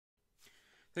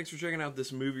Thanks for checking out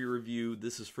this movie review.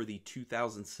 This is for the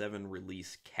 2007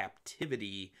 release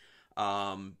Captivity.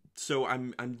 So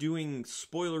I'm doing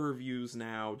spoiler reviews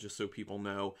now, just so people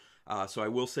know. So I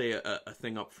will say a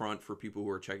thing up front for people who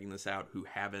are checking this out who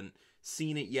haven't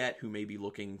seen it yet, who may be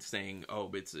looking, saying,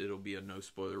 "Oh, it'll be a no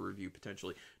spoiler review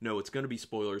potentially." No, it's going to be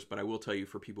spoilers, but I will tell you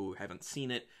for people who haven't seen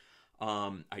it,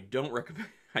 I don't recommend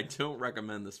I don't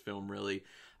recommend this film really.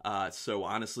 So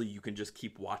honestly, you can just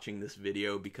keep watching this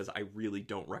video because I really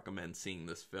don't recommend seeing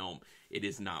this film. It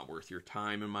is not worth your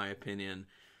time, in my opinion,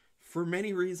 for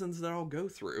many reasons that I'll go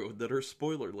through that are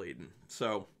spoiler laden.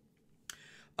 So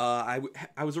I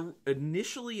was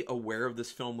initially aware of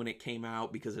this film when it came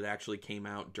out because it actually came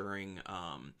out during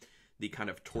the kind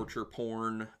of torture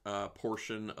porn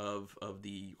portion of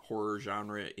the horror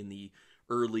genre in the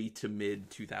early to mid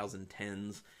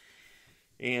 2010s.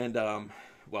 And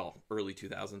well, early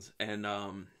 2000s, and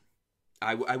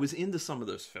I was into some of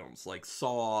those films like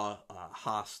Saw,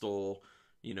 Hostel,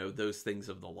 those things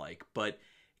of the like. But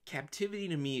Captivity,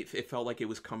 to me, it felt like it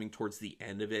was coming towards the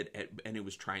end of it, and it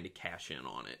was trying to cash in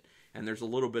on it. And there's a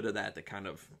little bit of that kind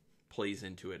of plays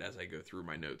into it as I go through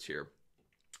my notes here.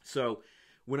 So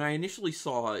when I initially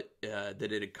saw it,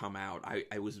 that it had come out,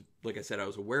 I was, like I said, I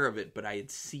was aware of it, but I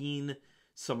had seen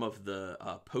some of the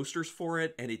posters for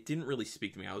it, and it didn't really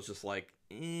speak to me. I was just like,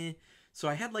 eh. So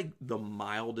I had like the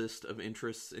mildest of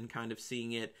interests in kind of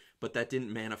seeing it, but that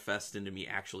didn't manifest into me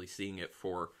actually seeing it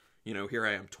for, here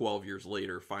I am 12 years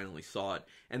later, finally saw it.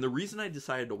 And the reason I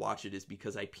decided to watch it is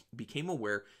because I became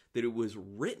aware that it was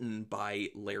written by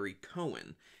Larry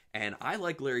Cohen. And I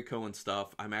like Larry Cohen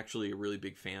stuff. I'm actually a really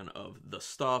big fan of The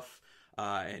Stuff,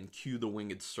 and Cue the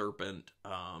Winged Serpent.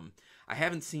 I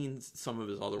haven't seen some of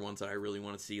his other ones that I really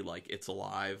want to see, like It's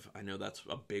Alive. I know that's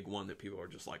a big one that people are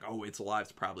just like, oh, It's Alive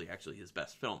is probably actually his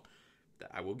best film.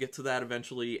 I will get to that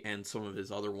eventually, and some of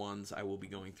his other ones, I will be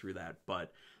going through that.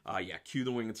 But yeah, Cue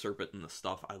the Winged Serpent and The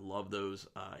Stuff, I love those.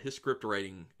 His script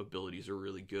writing abilities are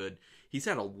really good. He's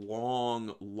had a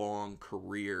long, long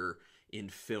career in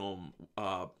film,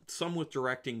 some with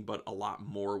directing, but a lot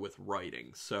more with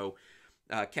writing. So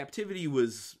Captivity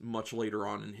was much later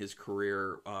on in his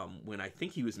career, when I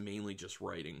think he was mainly just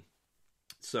writing.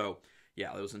 So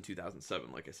yeah, that was in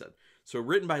 2007, like I said. So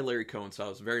written by Larry Cohen, so I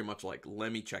was very much like,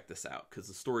 let me check this out, because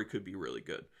the story could be really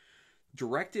good.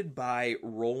 Directed by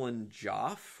Roland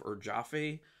Joffe, or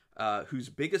Joffe, whose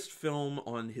biggest film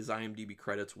on his IMDb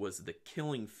credits was The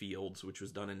Killing Fields, which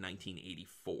was done in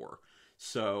 1984.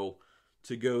 So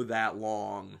to go that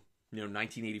long,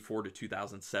 1984 to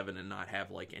 2007, and not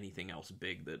have like anything else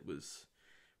big that was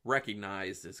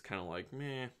recognized is kind of like,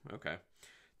 meh, okay.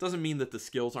 Doesn't mean that the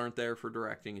skills aren't there for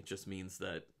directing. It just means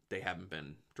that they haven't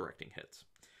been directing hits.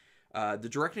 The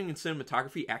directing and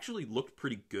cinematography actually looked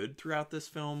pretty good throughout this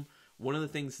film. One of the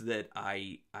things that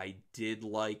I did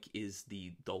like is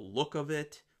the look of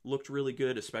it looked really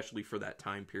good, especially for that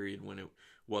time period when it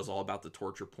was all about the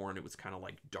torture porn. It was kind of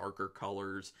like darker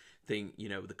colors.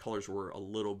 The colors were a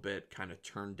little bit kind of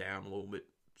turned down, a little bit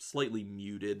slightly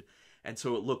muted. And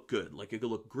so it looked good. Like, it could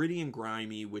look gritty and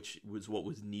grimy, which was what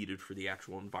was needed for the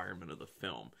actual environment of the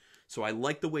film. So I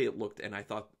liked the way it looked, and I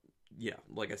thought, yeah,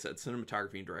 like I said,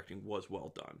 cinematography and directing was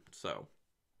well done.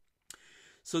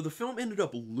 So the film ended up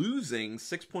losing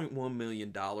 $6.1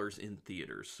 million in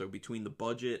theaters. So between the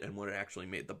budget and what it actually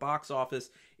made the box office,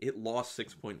 it lost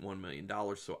 $6.1 million.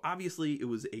 So obviously it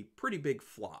was a pretty big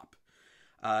flop.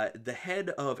 The head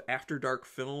of After Dark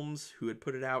Films, who had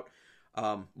put it out,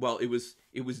 well, it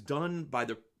was done by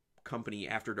the company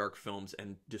After Dark Films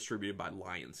and distributed by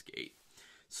Lionsgate.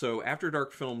 So After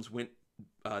Dark Films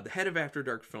the head of After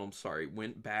Dark Films,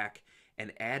 went back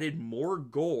and added more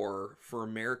gore for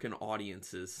American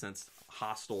audiences since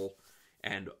Hostel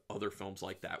and other films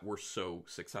like that were so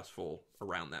successful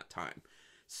around that time.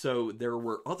 So there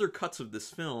were other cuts of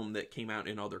this film that came out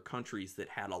in other countries that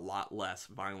had a lot less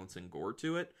violence and gore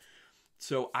to it.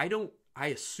 So I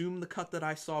assume the cut that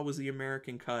I saw was the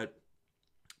American cut,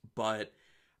 but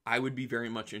I would be very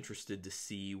much interested to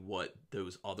see what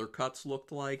those other cuts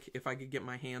looked like if I could get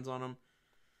my hands on them.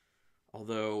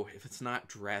 Although, if it's not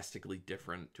drastically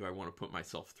different, do I want to put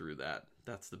myself through that?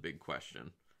 That's the big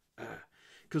question.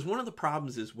 Because one of the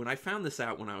problems is, when I found this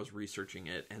out when I was researching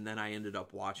it, and then I ended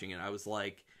up watching it, I was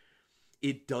like,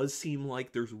 it does seem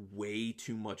like there's way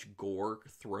too much gore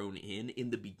thrown in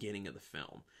the beginning of the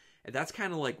film. And that's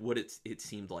kind of like what it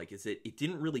seemed like, is it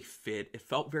didn't really fit. It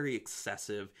felt very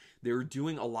excessive. They were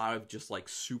doing a lot of just like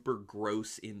super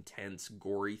gross, intense,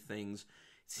 gory things.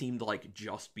 It seemed like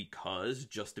just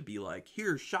to be like,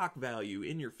 here's shock value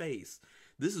in your face.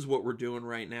 This is what we're doing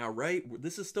right now, right?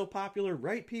 This is still popular,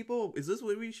 right, people? Is this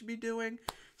what we should be doing?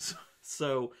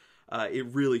 So it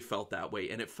really felt that way,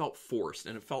 and it felt forced,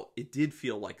 and it did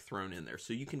feel like thrown in there.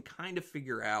 So you can kind of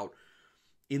figure out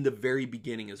in the very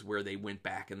beginning is where they went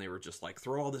back and they were just like,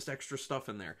 throw all this extra stuff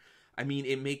in there. I mean,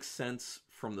 it makes sense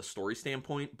from the story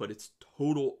standpoint, but it's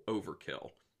total overkill.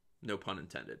 No pun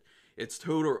intended. It's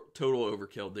total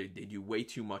overkill. They do way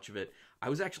too much of it. I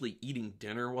was actually eating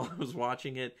dinner while I was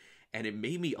watching it, and it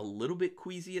made me a little bit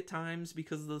queasy at times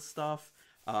because of the stuff,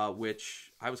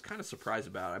 which I was kind of surprised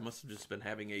about. I must have just been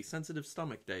having a sensitive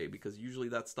stomach day, because usually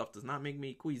that stuff does not make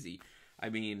me queasy. I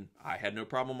mean, I had no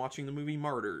problem watching the movie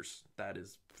Martyrs. That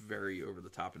is very over the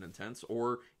top and intense.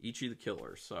 Or Ichi the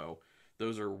Killer. So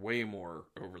those are way more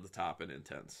over the top and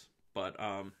intense. But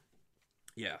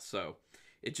yeah, so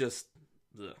it just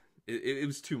it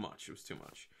was too much. It was too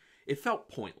much. It felt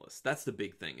pointless. That's the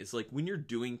big thing. Is like when you're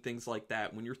doing things like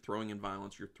that, when you're throwing in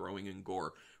violence, you're throwing in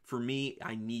gore. For me,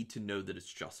 I need to know that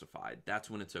it's justified. That's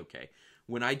when it's okay.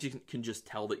 When I can just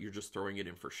tell that you're just throwing it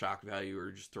in for shock value,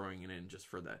 or just throwing it in just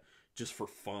for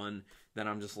fun, then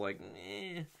I'm just like,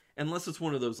 eh. Unless it's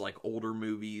one of those like older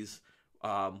movies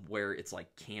where it's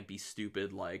like campy,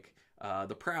 stupid, like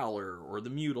The Prowler or The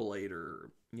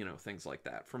Mutilator, things like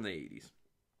that from the 80s.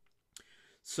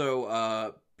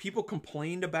 So people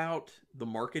complained about the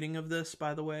marketing of this,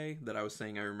 by the way, that I was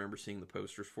saying I remember seeing the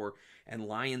posters for, and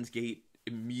Lionsgate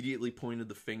immediately pointed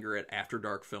the finger at After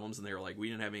Dark Films, and they were like, we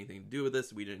didn't have anything to do with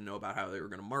this, we didn't know about how they were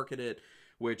going to market it,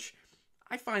 which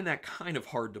I find that kind of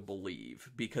hard to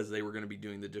believe, because they were going to be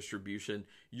doing the distribution.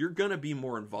 You're going to be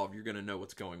more involved, you're going to know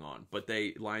what's going on, but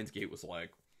Lionsgate was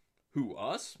like, who,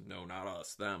 us? No, not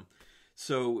us, them.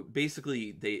 So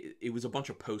basically, it was a bunch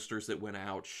of posters that went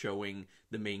out showing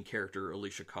the main character,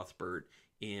 Alicia Cuthbert,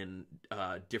 in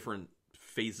different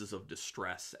phases of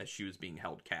distress as she was being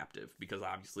held captive, because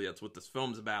obviously that's what this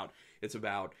film's about. It's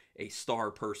about a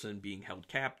star person being held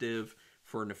captive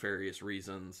for nefarious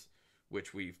reasons,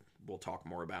 which we'll talk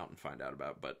more about and find out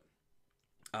about. But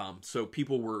so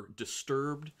people were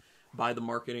disturbed by the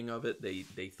marketing of it. They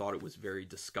thought it was very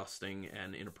disgusting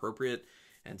and inappropriate,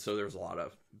 and so there's a lot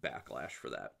of backlash for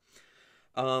that.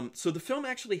 So the film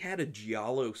actually had a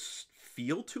giallo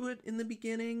feel to it in the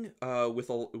beginning, with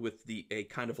a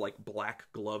kind of like black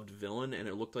gloved villain, and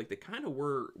it looked like they kind of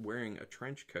were wearing a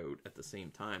trench coat at the same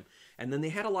time. And then they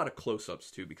had a lot of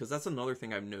close-ups too, because that's another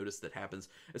thing I've noticed that happens,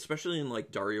 especially in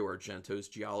like Dario Argento's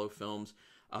giallo films.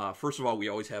 First of all, we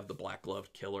always have the black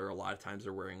gloved killer. A lot of times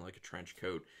they're wearing like a trench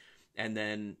coat. And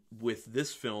then with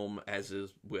this film, as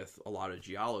is with a lot of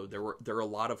giallo, there are a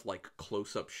lot of like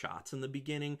close-up shots in the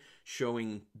beginning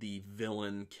showing the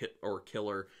villain or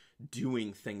killer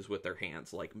doing things with their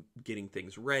hands, like getting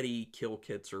things ready, kill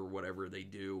kits or whatever they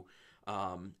do,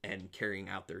 and carrying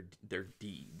out their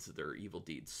deeds, their evil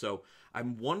deeds. So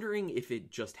I'm wondering if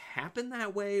it just happened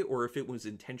that way, or if it was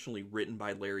intentionally written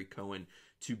by Larry Cohen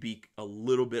to be a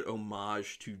little bit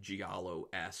homage to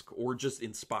giallo-esque, or just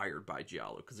inspired by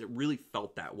giallo, because it really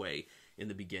felt that way in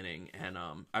the beginning. And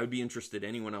I would be interested,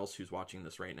 anyone else who's watching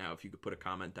this right now, if you could put a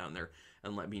comment down there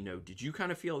and let me know, did you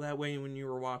kind of feel that way when you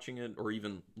were watching it? Or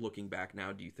even looking back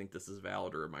now, do you think this is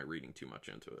valid, or am I reading too much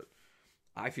into it?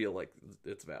 I feel like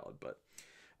it's valid, but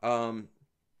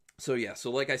so yeah, so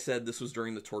like I said, this was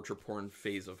during the torture porn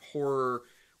phase of horror,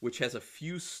 which has a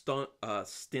few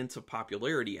stints of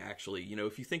popularity, actually.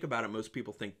 If you think about it, most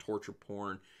people think torture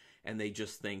porn, and they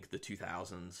just think the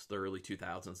 2000s, the early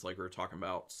 2000s, like we were talking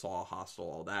about, Saw,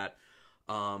 Hostel, all that.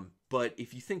 But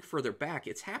if you think further back,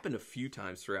 it's happened a few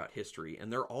times throughout history,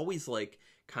 and they're always like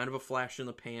kind of a flash in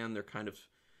the pan. They're kind of,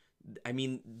 I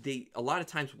mean, they a lot of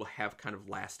times will have kind of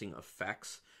lasting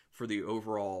effects for the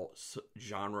overall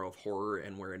genre of horror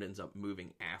and where it ends up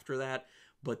moving after that.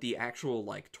 But the actual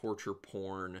like torture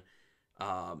porn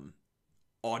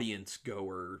audience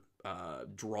goer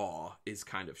draw is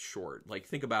kind of short. Like,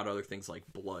 think about other things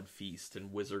like Blood Feast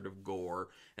and Wizard of Gore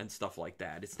and stuff like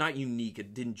that. It's not unique.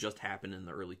 It didn't just happen in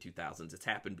the early 2000s. It's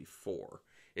happened before.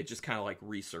 It just kind of like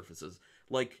resurfaces.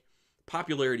 Like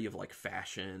popularity of like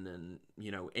fashion and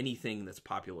anything that's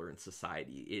popular in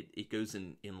society, it goes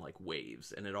in like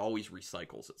waves, and it always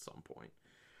recycles at some point.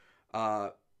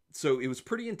 So it was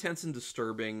pretty intense and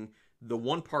disturbing. The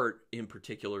one part in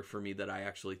particular for me that I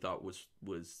actually thought was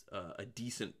a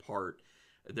decent part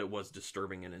that was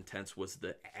disturbing and intense was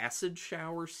the acid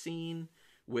shower scene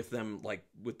with them, like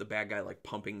with the bad guy like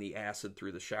pumping the acid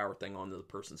through the shower thing onto the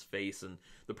person's face, and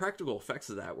the practical effects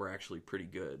of that were actually pretty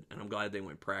good. And I'm glad they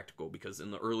went practical, because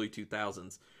in the early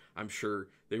 2000s, I'm sure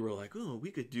they were like, oh,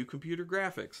 we could do computer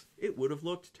graphics. It would have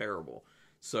looked terrible.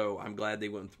 So I'm glad they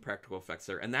went with the practical effects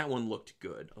there. And that one looked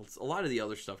good. A lot of the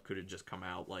other stuff could have just come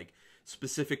out. Like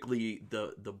specifically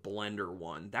the blender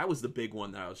one. That was the big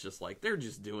one that I was just like, they're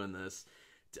just doing this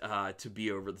to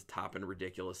be over the top and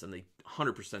ridiculous, and they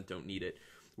 100% don't need it.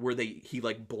 Where he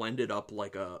like blended up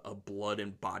like a blood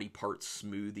and body part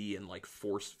smoothie and like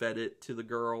force fed it to the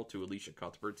girl, to Alicia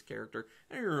Cuthbert's character.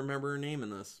 I don't even remember her name in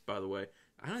this, by the way.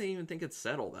 I don't even think it's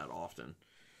said all that often.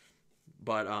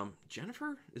 But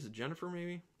Jennifer? Is it Jennifer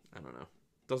maybe? I don't know.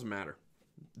 Doesn't matter.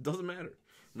 Doesn't matter.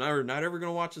 I'm not ever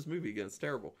gonna watch this movie again. It's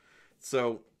terrible.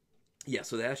 So yeah,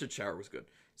 so the acid shower was good.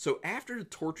 So after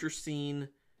torture scene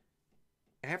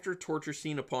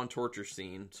upon torture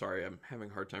scene, sorry, I'm having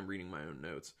a hard time reading my own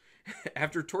notes.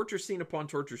 After torture scene upon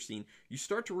torture scene, you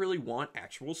start to really want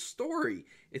actual story.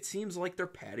 It seems like they're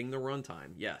padding the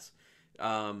runtime. Yes.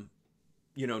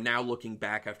 You know, now looking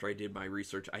back after I did my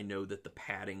research, I know that the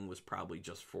padding was probably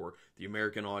just for the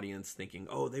American audience thinking,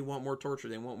 oh, they want more torture,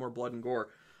 they want more blood and gore,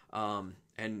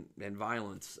 and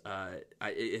violence. I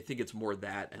think it's more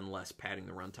that and less padding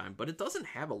the runtime. But it doesn't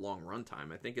have a long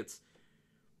runtime. I think it's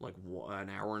like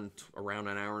around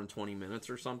an hour and 20 minutes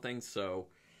or something. So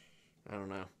I don't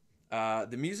know.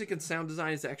 The music and sound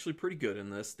design is actually pretty good in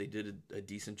this. They did a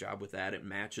decent job with that. It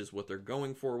matches what they're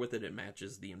going for with it. It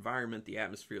matches the environment, the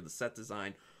atmosphere, the set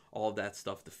design, all of that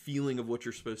stuff, the feeling of what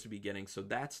you're supposed to be getting. So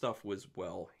that stuff was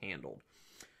well handled.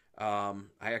 I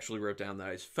actually wrote down that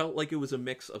I felt like it was a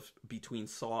mix of between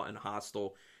Saw and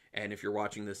Hostel. And if you're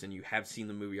watching this and you have seen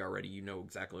the movie already, you know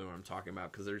exactly what I'm talking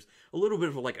about, because there's a little bit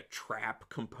of like a trap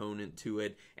component to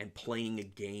it, and playing a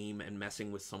game and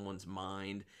messing with someone's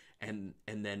mind, and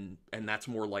that's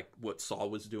more like what Saw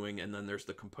was doing. And then there's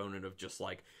the component of just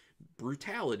like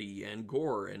brutality and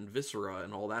gore and viscera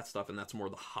and all that stuff, and that's more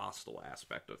the Hostel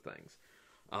aspect of things.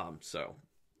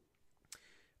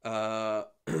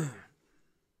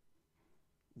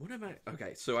 What am I?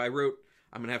 Okay, so I wrote.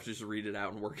 I'm gonna have to just read it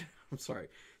out and work it out. I'm sorry.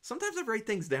 Sometimes I write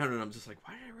things down and I'm just like,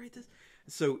 why did I write this?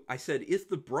 So I said, if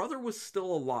the brother was still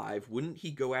alive, wouldn't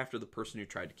he go after the person who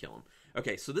tried to kill him?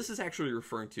 Okay, so this is actually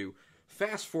referring to,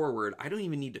 fast forward, I don't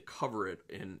even need to cover it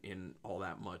in all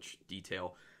that much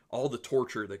detail. All the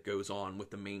torture that goes on with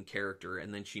the main character,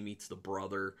 and then she meets the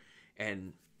brother,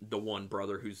 and the one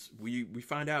brother who's, we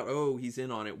find out, oh, he's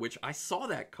in on it, which I saw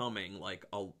that coming like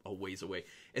a ways away.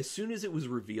 As soon as it was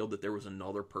revealed that there was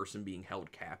another person being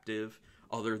held captive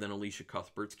other than Alicia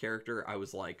Cuthbert's character, I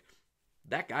was like,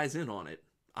 that guy's in on it,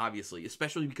 obviously,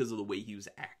 especially because of the way he was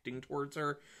acting towards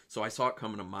her. So I saw it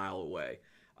coming a mile away.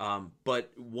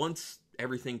 But once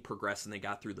everything progressed and they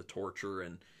got through the torture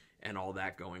and all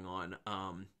that going on,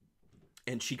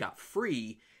 and she got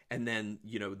free, and then,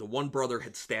 you know, the one brother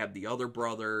had stabbed the other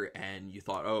brother, and you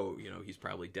thought, oh, you know, he's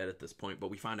probably dead at this point, but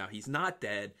we find out he's not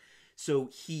dead. So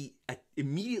he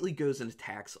immediately goes and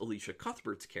attacks Alicia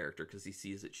Cuthbert's character because he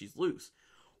sees that she's loose.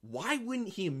 Why wouldn't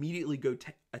he immediately go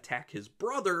attack his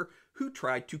brother who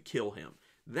tried to kill him?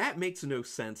 That makes no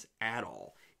sense at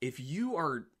all. If you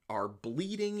are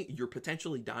bleeding, you're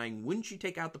potentially dying, wouldn't you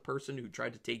take out the person who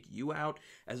tried to take you out,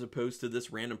 as opposed to this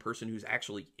random person who's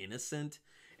actually innocent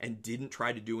and didn't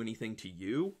try to do anything to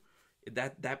you?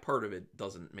 That part of it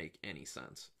doesn't make any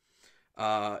sense.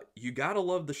 You gotta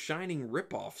love the Shining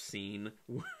ripoff scene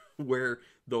where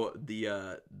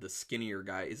the skinnier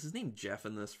guy, is his name Jeff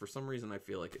in this? For some reason I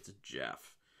feel like it's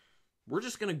Jeff. We're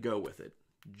just gonna go with it.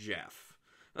 Jeff.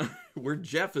 Where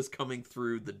Jeff is coming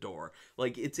through the door.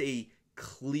 Like, it's a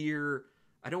clear,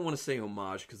 I don't want to say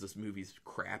homage because this movie's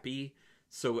crappy,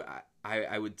 so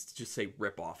I would just say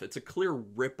ripoff. It's a clear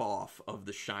ripoff of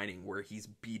The Shining, where he's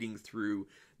beating through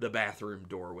the bathroom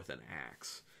door with an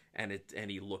axe, and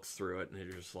he looks through it, and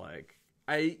it's just like,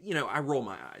 I roll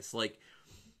my eyes. Like,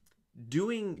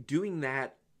 doing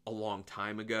that a long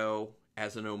time ago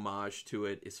as an homage to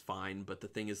it is fine, but the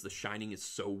thing is, The Shining is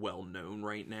so well known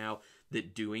right now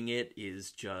that doing it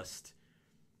is just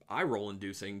eye-roll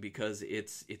inducing, because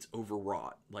it's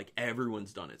overwrought. Like,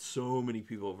 everyone's done it. So many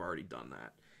people have already done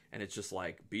that. And it's just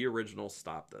like, be original,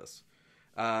 stop this.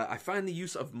 I find the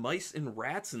use of mice and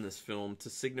rats in this film to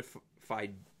signify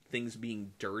things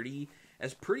being dirty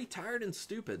as pretty tired and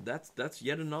stupid. That's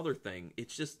yet another thing.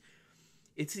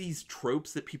 It's these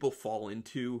tropes that people fall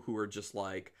into who are just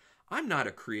like, I'm not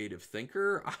a creative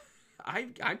thinker.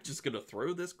 I'm just going to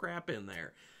throw this crap in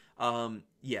there.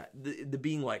 Yeah, the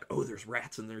being like, oh, there's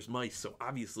rats and there's mice, so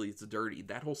obviously it's dirty.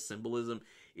 That whole symbolism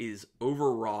is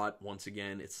overwrought. Once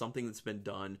again, it's something that's been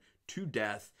done to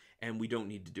death, and we don't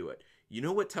need to do it. You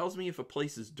know what tells me if a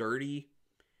place is dirty?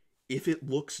 If it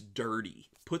looks dirty.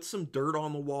 Put some dirt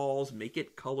on the walls, make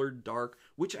it colored dark,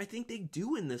 which I think they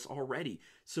do in this already.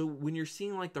 So when you're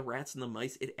seeing like the rats and the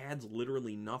mice, it adds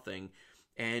literally nothing.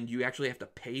 And you actually have to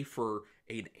pay for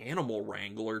an animal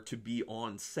wrangler to be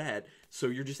on set, so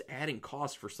you're just adding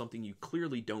cost for something you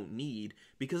clearly don't need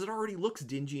because it already looks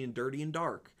dingy and dirty and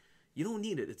dark. You don't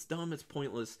need it. It's dumb. It's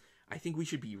pointless. I think we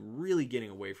should be really getting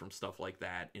away from stuff like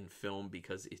that in film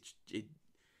because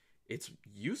it's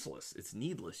useless. It's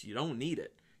needless. You don't need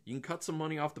it. You can cut some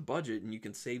money off the budget and you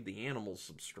can save the animals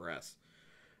some stress.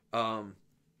 I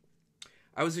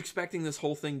was expecting this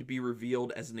whole thing to be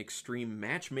revealed as an extreme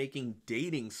matchmaking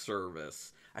dating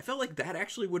service. I felt like that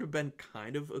actually would have been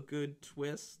kind of a good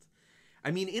twist.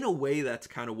 I mean, in a way, that's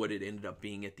kind of what it ended up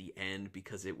being at the end,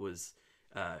 because it was,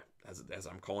 as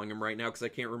I'm calling him right now, because I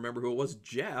can't remember who it was,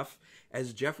 Jeff.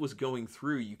 As Jeff was going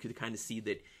through, you could kind of see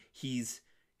that he's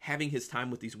having his time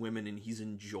with these women and he's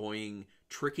enjoying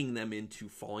tricking them into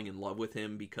falling in love with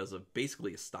him because of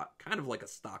basically kind of like a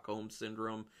Stockholm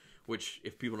syndrome, which,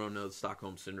 if people don't know, the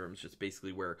Stockholm syndrome is just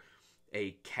basically where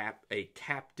a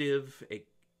captive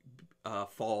either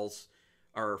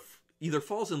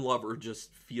falls in love or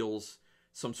just feels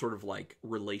some sort of like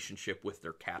relationship with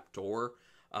their captor.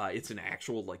 It's an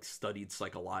actual like studied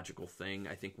psychological thing.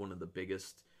 I think one of the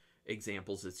biggest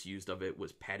examples that's used of it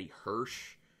was Patty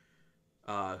Hirsch,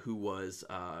 who was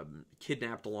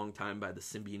kidnapped a long time by the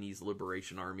Symbionese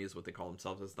Liberation Army, is what they call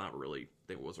themselves. It's not really,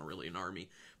 it wasn't really an army,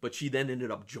 but she then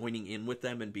ended up joining in with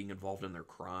them and being involved in their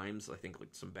crimes. I think like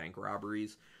some bank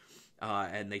robberies,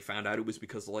 and they found out it was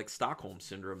because of like Stockholm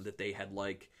syndrome, that they had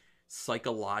like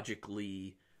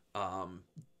psychologically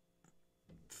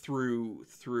through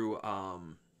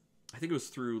I think it was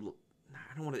through,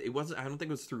 I don't think it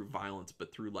was through violence,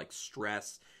 but through like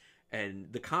stress.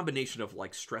 And the combination of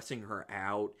like stressing her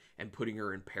out and putting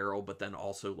her in peril, but then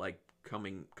also like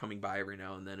coming by every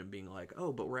now and then and being like,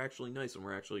 oh, but we're actually nice and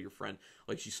we're actually your friend.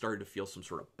 Like, she started to feel some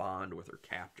sort of bond with her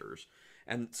captors.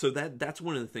 And so that's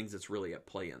one of the things that's really at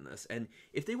play in this. And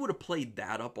if they would have played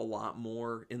that up a lot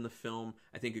more in the film,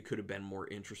 I think it could have been more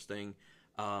interesting.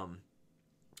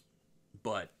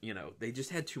 But, you know, they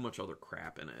just had too much other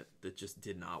crap in it that just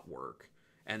did not work.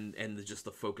 And just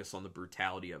the focus on the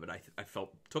brutality of it, I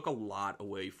felt took a lot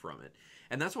away from it.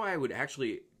 And that's why I would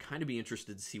actually kind of be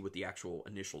interested to see what the actual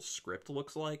initial script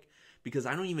looks like, because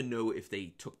I don't even know if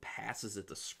they took passes at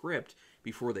the script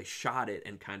before they shot it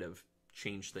and kind of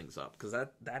changed things up, because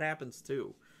that happens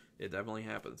too. It definitely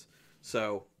happens.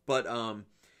 So, but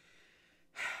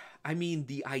I mean,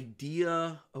 the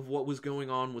idea of what was going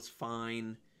on was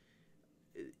fine.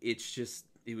 It's just,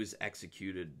 it was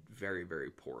executed very, very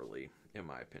poorly, in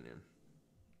my opinion.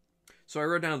 So I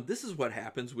wrote down, this is what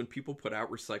happens when people put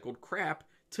out recycled crap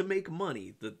to make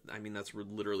money. I mean, that's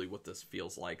literally what this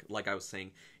feels like. Like I was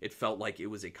saying, it felt like it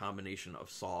was a combination of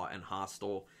Saw and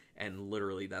Hostel, and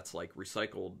literally that's like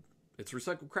recycled. It's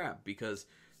recycled crap, because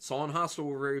Saw and Hostel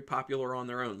were very popular on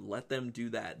their own. Let them do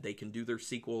that. They can do their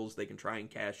sequels. They can try and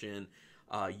cash in.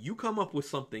 You come up with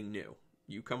something new.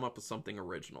 You come up with something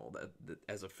original that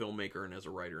as a filmmaker and as a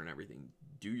writer and everything,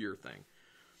 do your thing.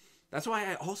 That's why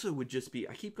I also would just be,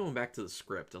 I keep going back to the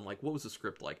script and like, what was the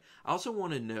script like? I also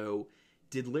want to know,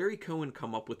 did Larry Cohen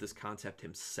come up with this concept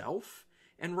himself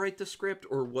and write the script,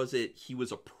 or was it he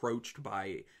was approached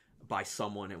by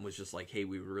someone and was just like, hey,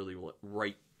 we would really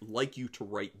like you to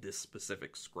write this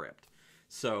specific script?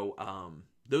 So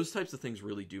those types of things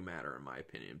really do matter, in my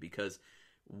opinion, because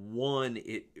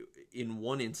in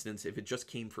one instance, if it just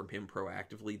came from him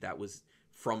proactively, that was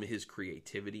from his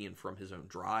creativity and from his own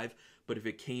drive. But if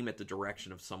it came at the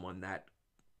direction of someone, that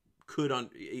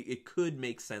it could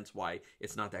make sense why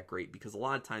it's not that great, because a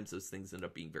lot of times those things end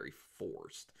up being very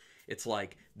forced. It's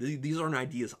like, these aren't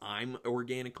ideas I'm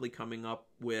organically coming up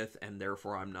with, and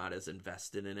therefore I'm not as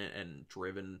invested in it and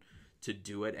driven to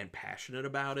do it and passionate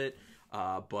about it,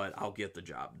 but I'll get the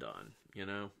job done, you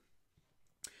know?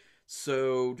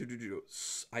 So,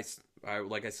 I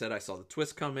like I said, I saw the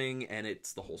twist coming, and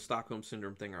it's the whole Stockholm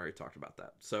Syndrome thing. I already talked about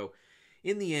that. So,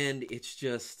 in the end, it's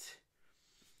just,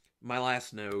 my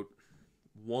last note,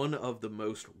 one of the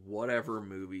most whatever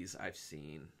movies I've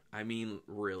seen. I mean,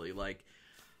 really, like,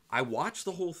 I watched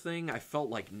the whole thing. I felt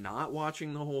like not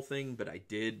watching the whole thing, but I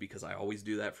did, because I always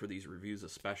do that for these reviews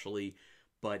especially.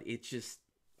 But it just,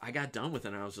 I got done with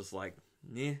it, and I was just like,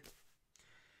 eh.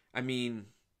 I mean,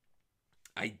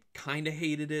 I kind of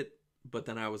hated it, but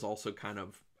then I was also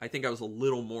I think I was a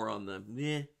little more on the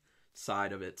meh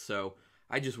side of it, so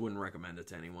I just wouldn't recommend it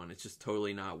to anyone. It's just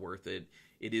totally not worth it.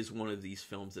 It is one of these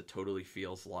films that totally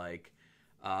feels like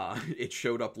it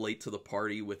showed up late to the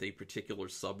party with a particular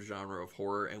subgenre of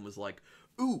horror and was like,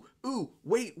 ooh,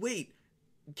 wait,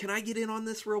 can I get in on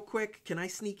this real quick? Can I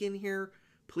sneak in here?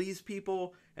 Please,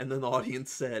 people? And then the audience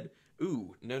said,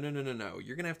 ooh, no,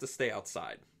 you're gonna have to stay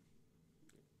outside.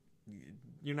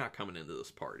 You're not coming into this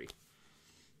party.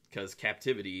 because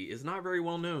Captivity is not very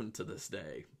well known to this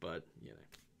day, but, you know,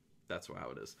 that's how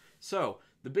it is. So,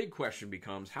 the big question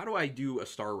becomes, how do I do a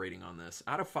star rating on this?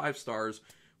 Out of 5 stars,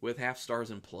 with half stars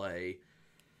in play,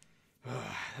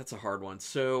 that's a hard one.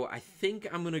 So, I think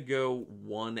I'm going to go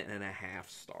 1.5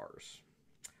 stars.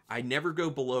 I never go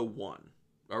below 1.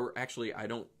 Or actually,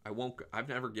 I've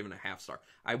never given a half star.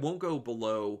 I won't go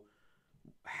below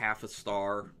half a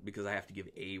star because I have to give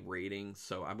a rating.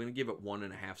 So I'm going to give it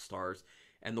 1.5 stars.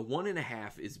 And the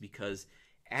 1.5 is because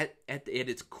at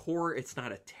its core, it's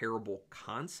not a terrible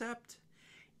concept.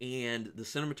 And the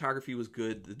cinematography was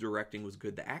good. The directing was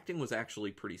good. The acting was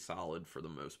actually pretty solid for the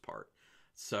most part.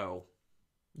 So,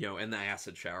 you know, and the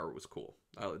acid shower was cool.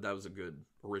 That was a good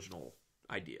original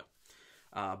idea.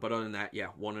 But other than that, yeah,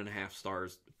 1.5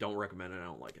 stars. Don't recommend it. I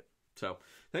don't like it. So,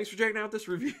 thanks for checking out this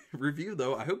review,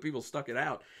 though. I hope people stuck it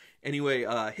out. Anyway,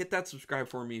 hit that subscribe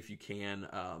for me if you can.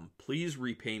 Please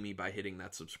repay me by hitting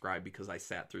that subscribe because I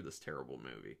sat through this terrible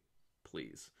movie.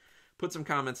 Please. Put some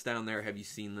comments down there. Have you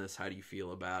seen this? How do you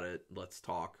feel about it? Let's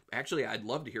talk. Actually, I'd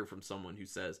love to hear from someone who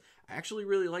says, I actually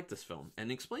really like this film.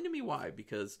 And explain to me why,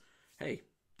 because, hey,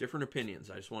 different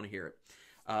opinions. I just want to hear it.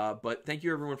 But thank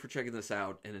you, everyone, for checking this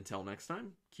out. And until next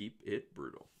time, keep it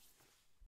brutal.